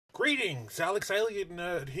Greetings, Alex Alien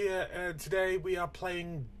Nerd here, and today we are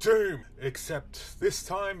playing Doom. Except this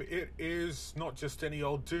time it is not just any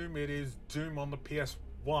old Doom, it is Doom on the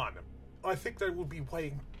PS1. I think that would be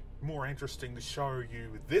way more interesting to show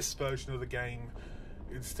you this version of the game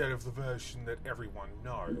instead of the version that everyone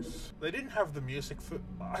knows. They didn't have the music for...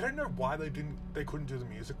 I don't know why they couldn't do the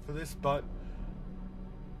music for this, but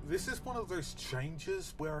this is one of those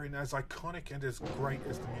changes wherein, as iconic and as great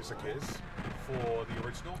as the music is for the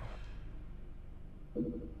original,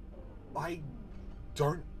 I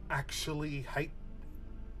don't actually hate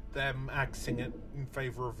them axing it in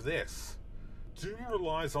favor of this. Doom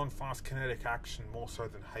relies on fast kinetic action more so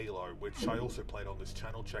than Halo, which I also played on this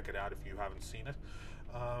channel. Check it out if you haven't seen it.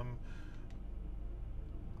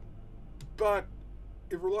 But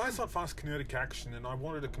it relies on fast kinetic action, and I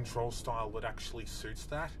wanted a control style that actually suits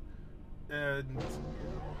that. And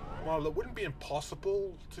while it wouldn't be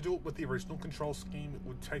impossible to do it with the original control scheme, it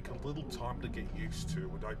would take a little time to get used to,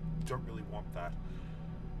 and I don't really want that.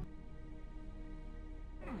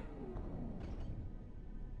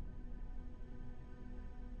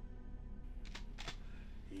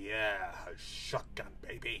 Yeah, a shotgun,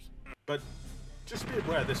 baby. But just be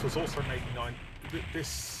aware, this was also made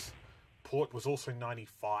this port was also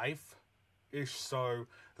 95-ish, so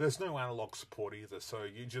there's no analog support either, so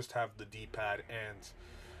you just have the D-pad and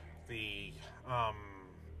the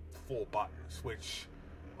 4 buttons, which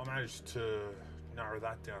I managed to narrow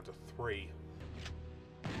that down to 3.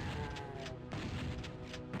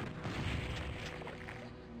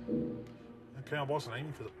 Okay, I wasn't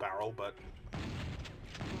aiming for the barrel, but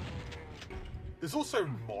there's also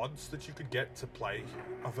mods that you could get to play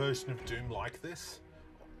a version of Doom like this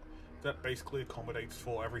that basically accommodates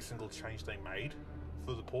for every single change they made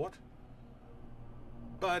for the port.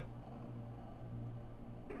 But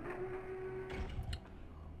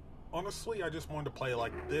honestly, I just wanted to play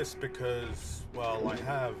like this because, well, I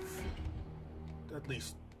have at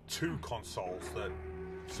least 2 consoles that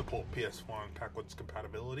support PS1 backwards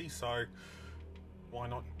compatibility, so why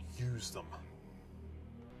not use them?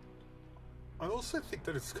 I also think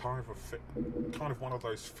that it's kind of one of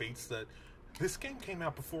those feats that this game came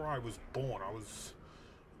out before I was born. I was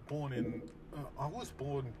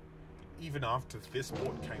born even after this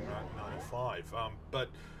port came out in '95. But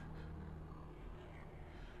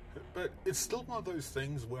it's still one of those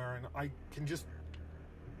things wherein I can just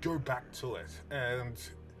go back to it, and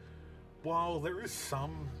while there is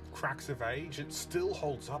some cracks of age, it still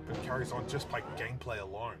holds up and carries on just by gameplay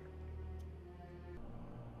alone.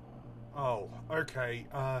 Oh, okay,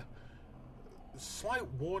 slight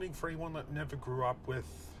warning for anyone that never grew up with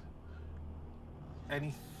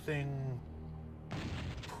anything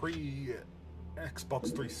pre-Xbox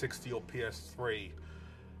 360 or PS3,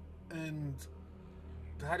 and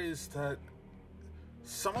that is that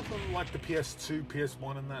some of them, like the PS2,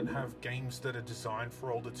 PS1 and that, have games that are designed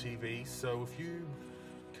for older TVs, so if you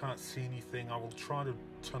can't see anything, I will try to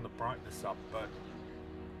turn the brightness up, but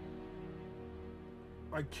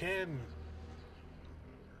I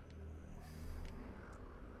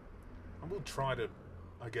will try to,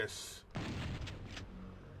 I guess,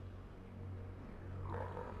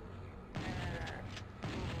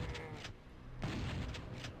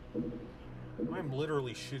 I'm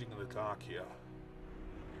literally shooting in the dark here.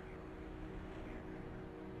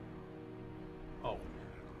 Oh.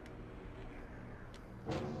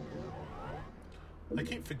 I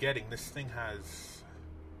keep forgetting this thing has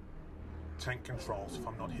tank controls if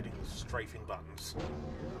I'm not hitting the strafing buttons.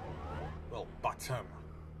 Well, button.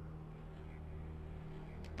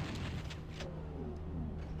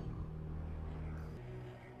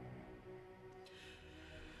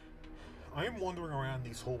 I am wandering around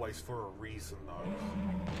these hallways for a reason, though.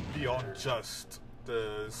 Beyond just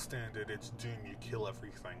the standard, it's Doom, you kill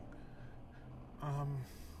everything.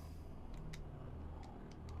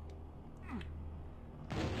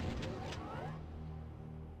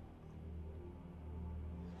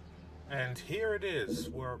 And here it is,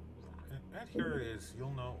 here it is,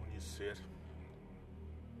 you'll know it when you see it.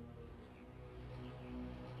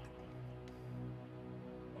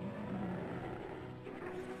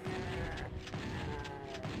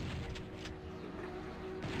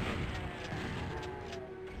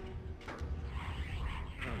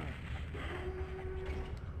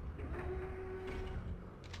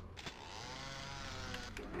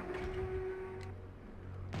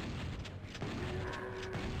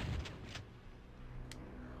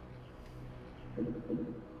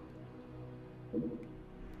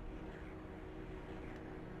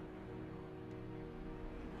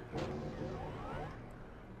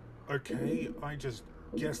 Okay, I just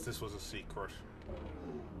guessed this was a secret.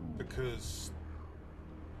 Because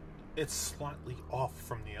it's slightly off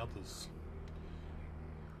from the others.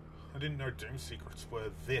 I didn't know Doom secrets were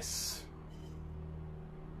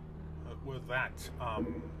that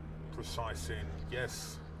precise in,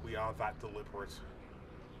 yes, we are that deliberate.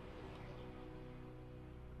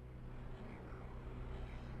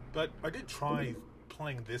 But I did try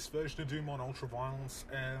playing this version of Doom on Ultraviolence,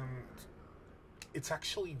 and it's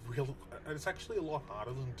actually a lot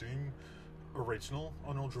harder than Doom original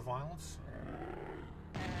on Ultraviolence.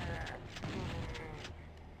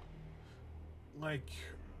 Like,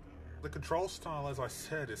 the control style, as I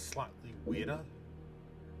said, is slightly weirder.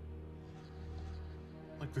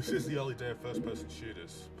 Like, this is the early day of first-person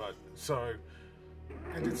shooters, but so,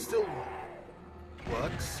 and it still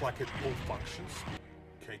works, like it all functions.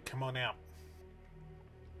 Okay, come on out.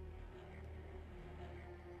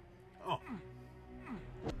 Oh.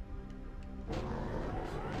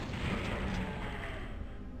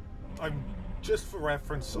 Just for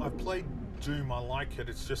reference, I've played Doom, I like it,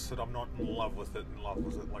 it's just that I'm not in love with it like a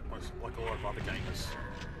lot of other gamers.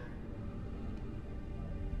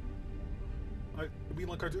 I mean,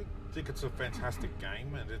 like, I do think it's a fantastic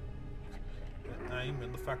game, and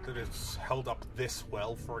and the fact that it's held up this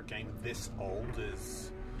well for a game this old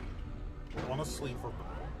is honestly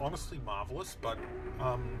marvelous. But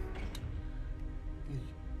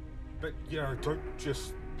yeah, don't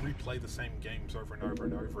just replay the same games over and over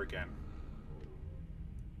and over again.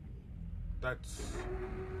 That's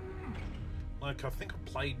like, I think I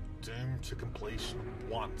played Doom to completion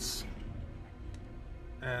once,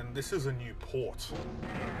 and this is a new port.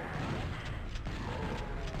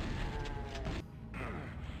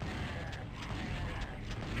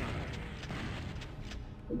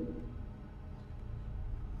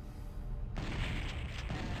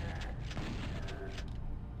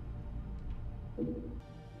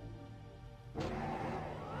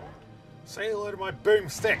 Say hello to my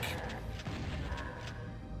boomstick.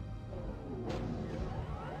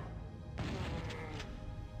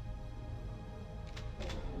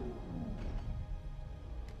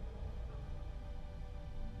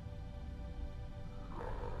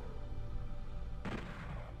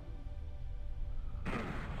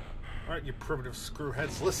 Alright, you primitive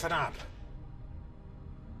screwheads, listen up!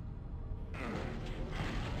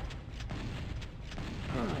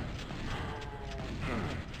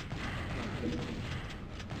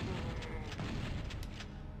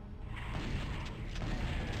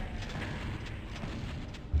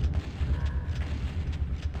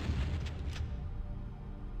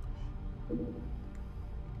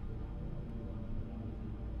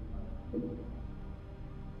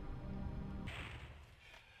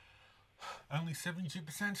 Only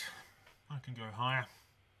 72%? I can go higher.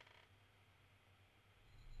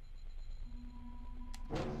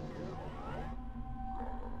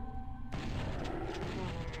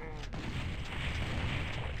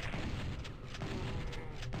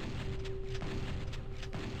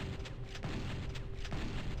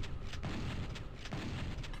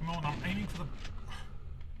 Come on, I'm aiming for the...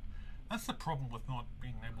 That's the problem with not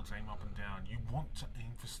being able to aim up and down. You want to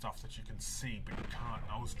aim for stuff that you can see, but you can't.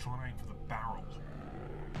 I was trying to aim for the barrel.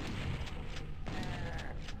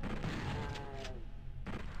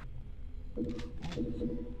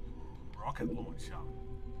 Ooh. Rocket launcher.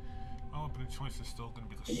 My weapon of choice is still going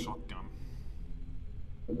to be the shotgun.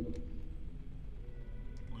 At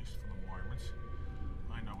least for the moment.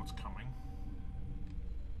 I know what's coming.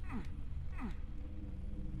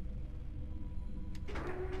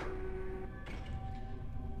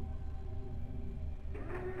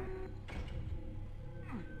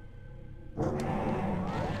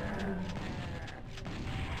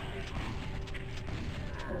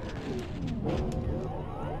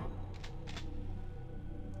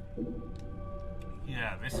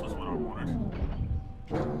 Yeah, this was what I wanted.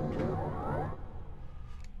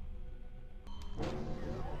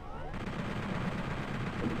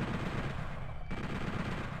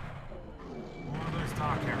 One of those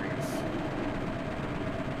dark areas.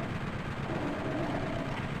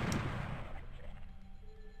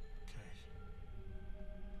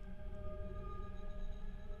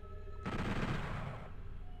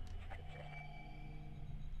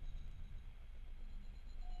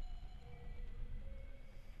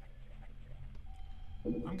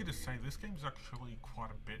 I'm going to say this game's actually quite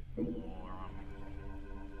a bit more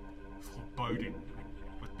foreboding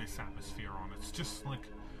with this atmosphere on. It's just like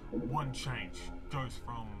one change goes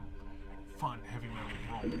from fun heavy metal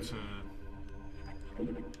rock to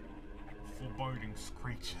foreboding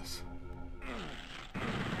screeches.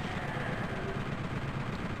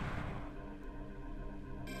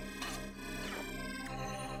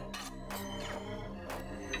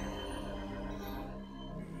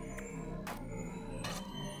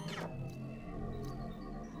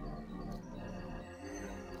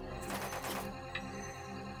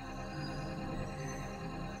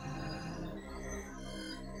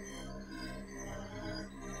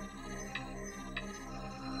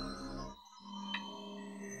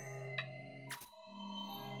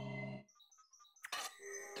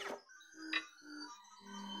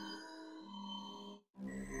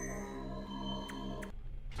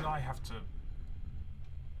 I have to...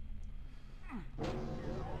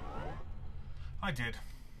 I did.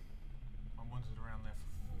 I wandered around there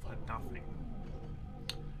for nothing.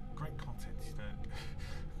 Great content,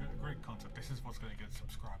 great content. This is what's going to get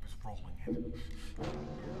subscribers rolling in.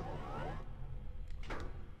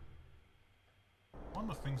 One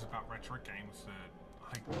of the things about retro games that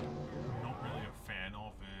I'm not really a fan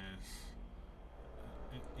of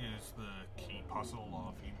is the key puzzle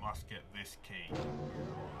of you must get this key.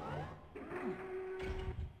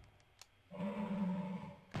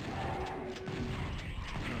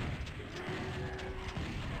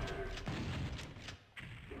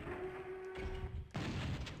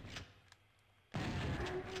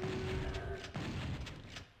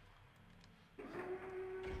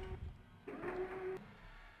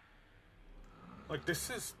 Like, this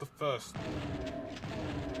is the first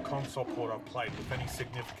console port I've played with any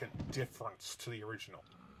significant difference to the original.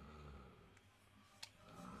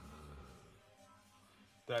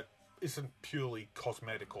 That isn't purely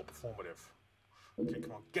cosmetic or performative. Okay,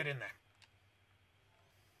 come on, get in there.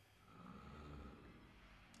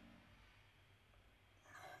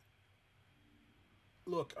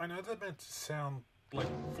 Look, I know they're meant to sound like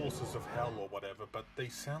forces of hell or whatever, but they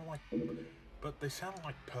sound like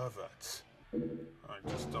perverts. I'm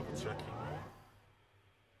just double checking.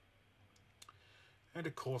 And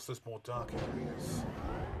of course there's more dark areas.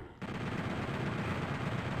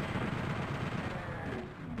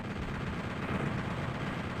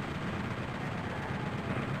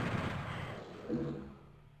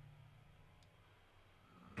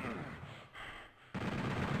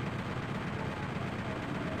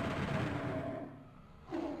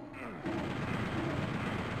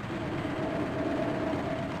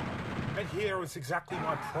 And here is exactly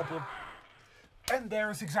my problem. And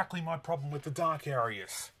there is exactly my problem with the dark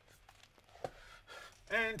areas.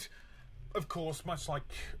 And, of course, much like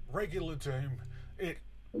regular Doom, it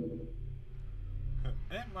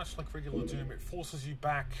forces you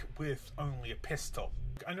back with only a pistol.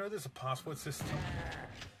 I know there's a password system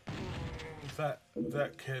that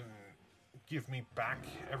can give me back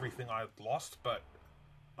everything I've lost, but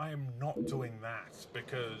I am not doing that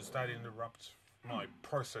because that interrupts my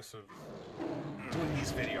process of doing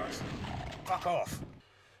these videos. Fuck off!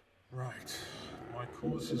 Right. My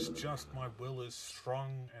cause is just, my will is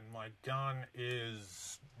strong, and my gun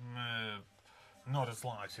is not as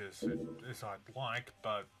large as I'd like,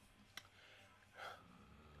 but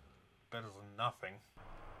better than nothing.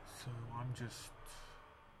 So I'm just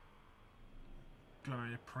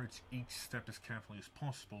gonna approach each step as carefully as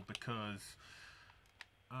possible because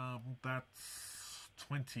that's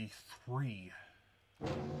 23.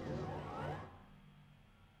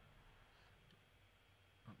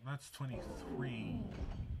 That's 23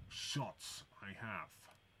 shots I have.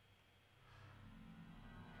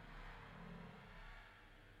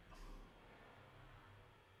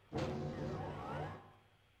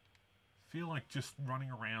 Feel like just running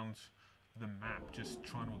around the map, just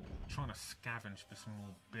trying to scavenge for some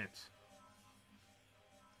more bits.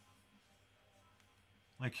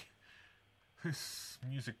 Like, this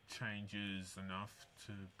music changes enough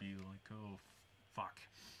to be like, oh fuck.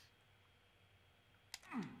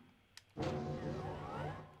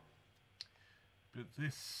 But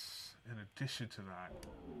this, in addition to that,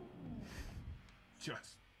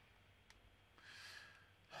 just...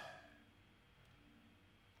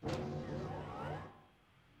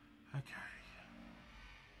 Okay.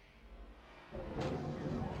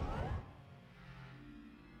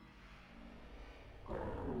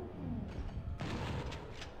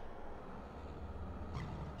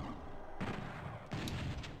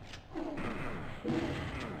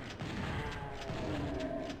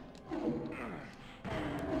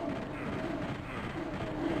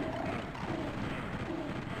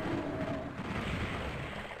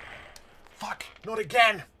 Fuck, not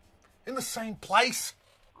again! In the same place?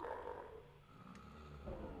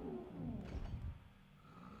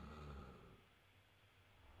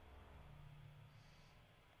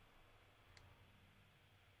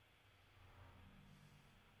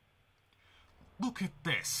 Look at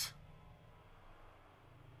this.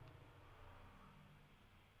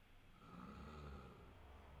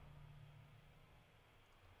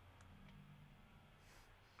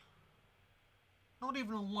 Not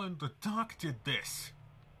even Alone in the Dark did this.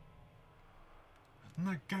 And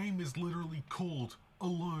that game is literally called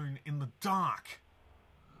Alone in the Dark.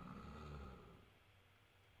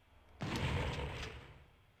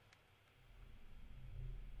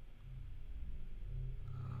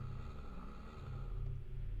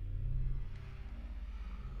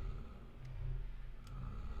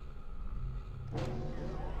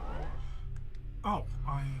 Oh,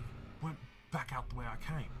 I went back out the way I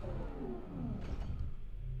came.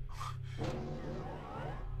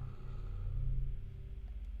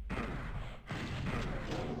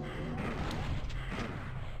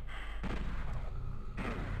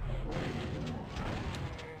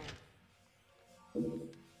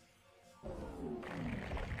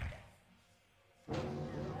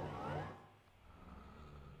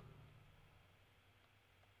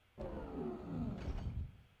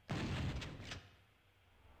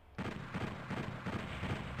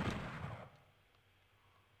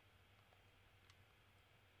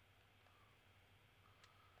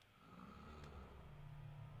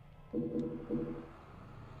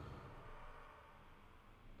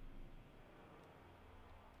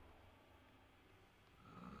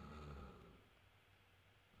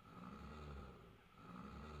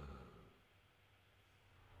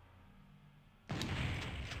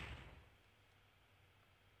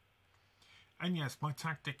 And yes, my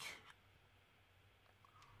tactic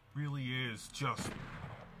really is just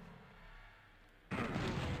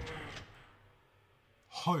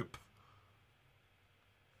hope.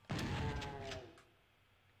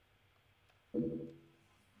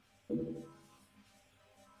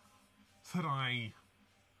 That I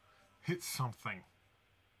hit something.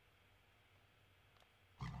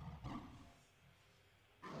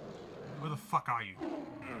 Where the fuck are you?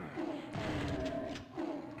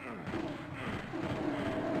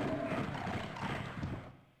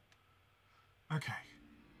 Okay.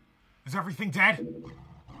 Is everything dead?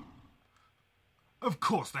 Of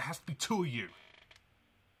course, there has to be two of you.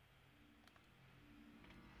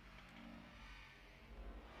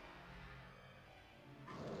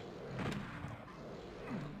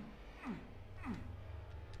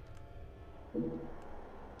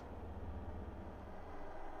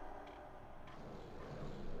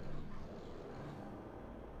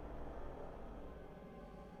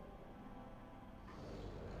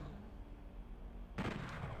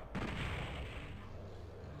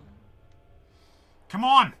 Come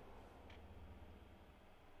on!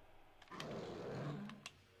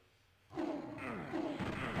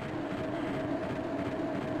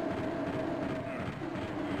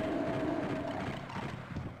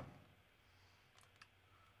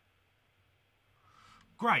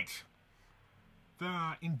 Great. There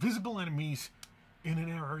are invisible enemies in an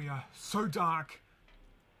area so dark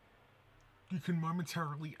you can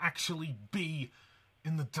momentarily actually be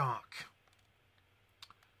in the dark.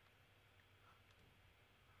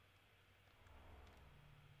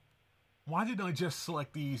 Why did I just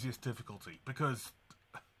select the easiest difficulty? Because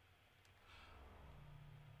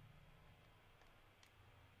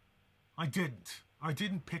I didn't. I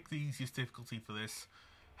didn't pick the easiest difficulty for this.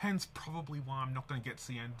 Hence, probably why I'm not going to get to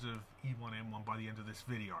the end of E1M1 by the end of this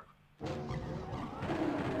video.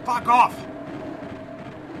 Fuck off!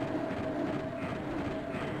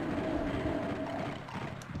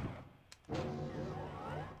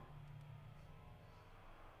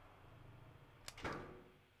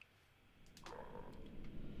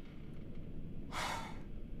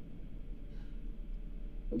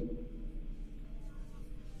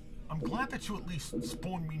 I'm glad that you at least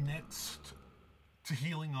spawned me next to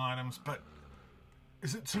healing items, but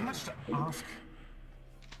is it too much to ask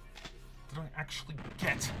that I actually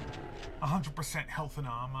get 100% health and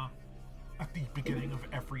armor at the beginning of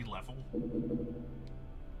every level?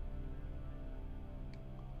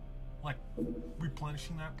 Like,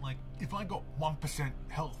 replenishing that? Like, if I got 1%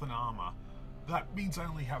 health and armor, that means I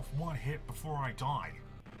only have one hit before I die.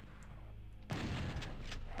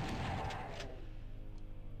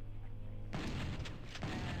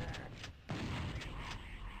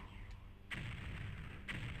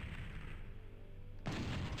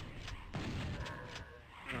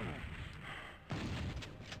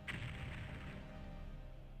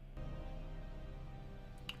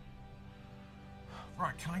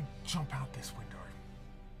 Right, can I jump out this window?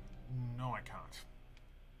 No, I can't.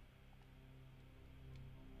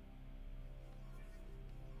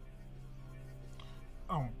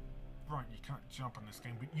 Oh, right, you can't jump in this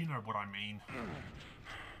game, but you know what I mean.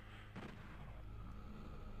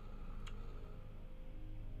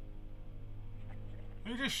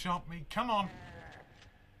 Who just shot me? Come on.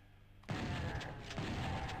 I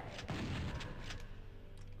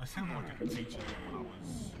sounded like a teacher when I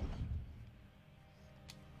was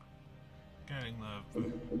getting the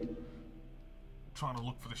trying to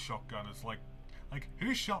look for the shotgun. It's like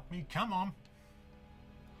who shot me? Come on.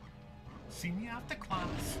 See me after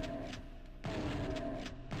class.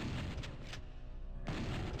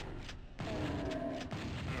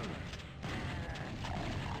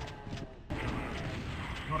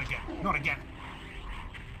 Not again. Not again.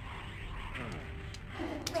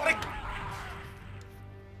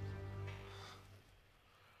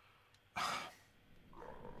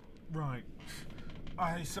 Right.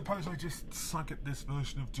 I suppose I just suck at this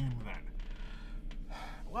version of Doom then.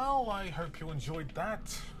 Well, I hope you enjoyed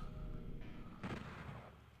that.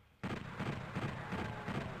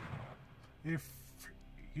 If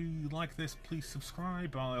you like this, please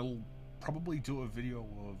subscribe. I'll probably do a video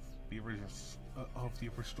of the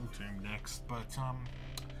original Doom next, but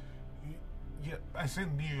yeah, as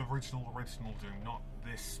in the original Doom, not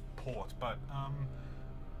this port. But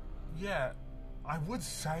yeah, I would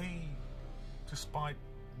say, despite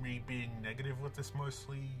me being negative with this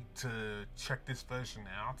mostly, to check this version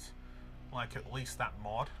out, like at least that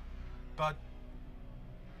mod. But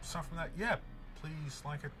aside from that, yeah, please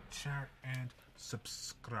like it, share it, and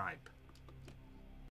subscribe.